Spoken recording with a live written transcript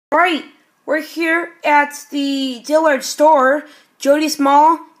Alright, we're here at the Dillard store, Jody's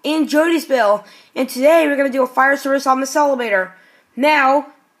Mall, in Jodysville. And today we're going to do a fire service on this elevator.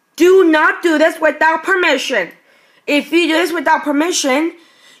 Now, do not do this without permission. If you do this without permission,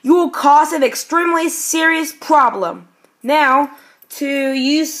 you will cause an extremely serious problem. Now, to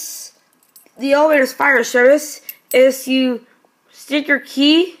use the elevator's fire service is you stick your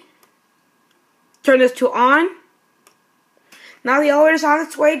key, turn this to on. Now the elevator's on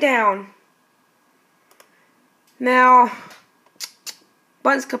its way down. Now,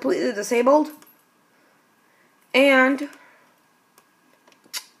 button's completely disabled. And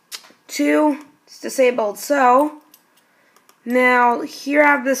 2, it's disabled. So, now here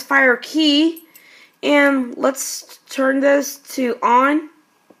I have this fire key. And let's turn this to on.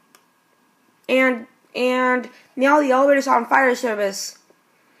 And now the elevator's on fire service.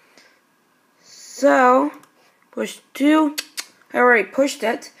 So, push 2. I already pushed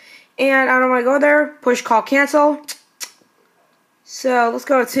it. And I don't want to go there. Push call cancel. So let's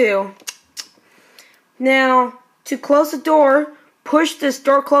go to 2. Now, to close the door, push this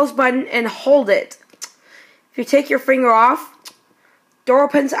door close button and hold it. If you take your finger off, door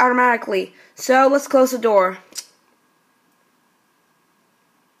opens automatically. So let's close the door.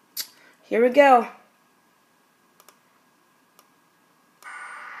 Here we go.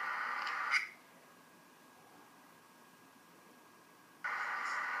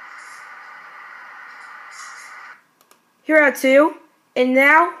 Here are 2, and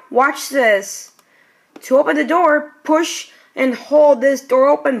now watch this. To open the door, push and hold this door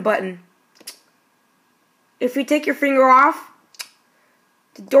open button. If you take your finger off,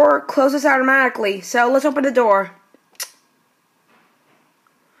 the door closes automatically. So let's open the door.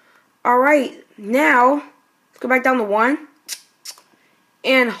 Alright, now let's go back down to 1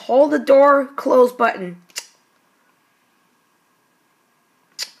 and hold the door close button.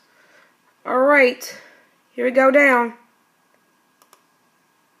 Alright, here we go down.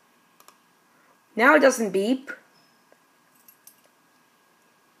 Now it doesn't beep.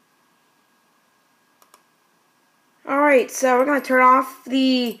 Alright, so we're going to turn off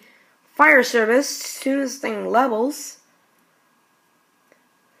the fire service as soon as this thing levels.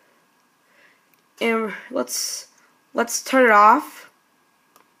 And let's turn it off.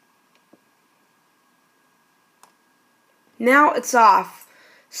 Now it's off.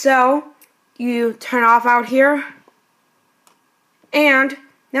 So, you turn off out here. And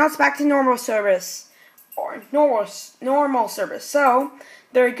now it's back to normal service, or normal service. So,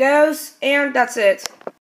 there it goes, and that's it.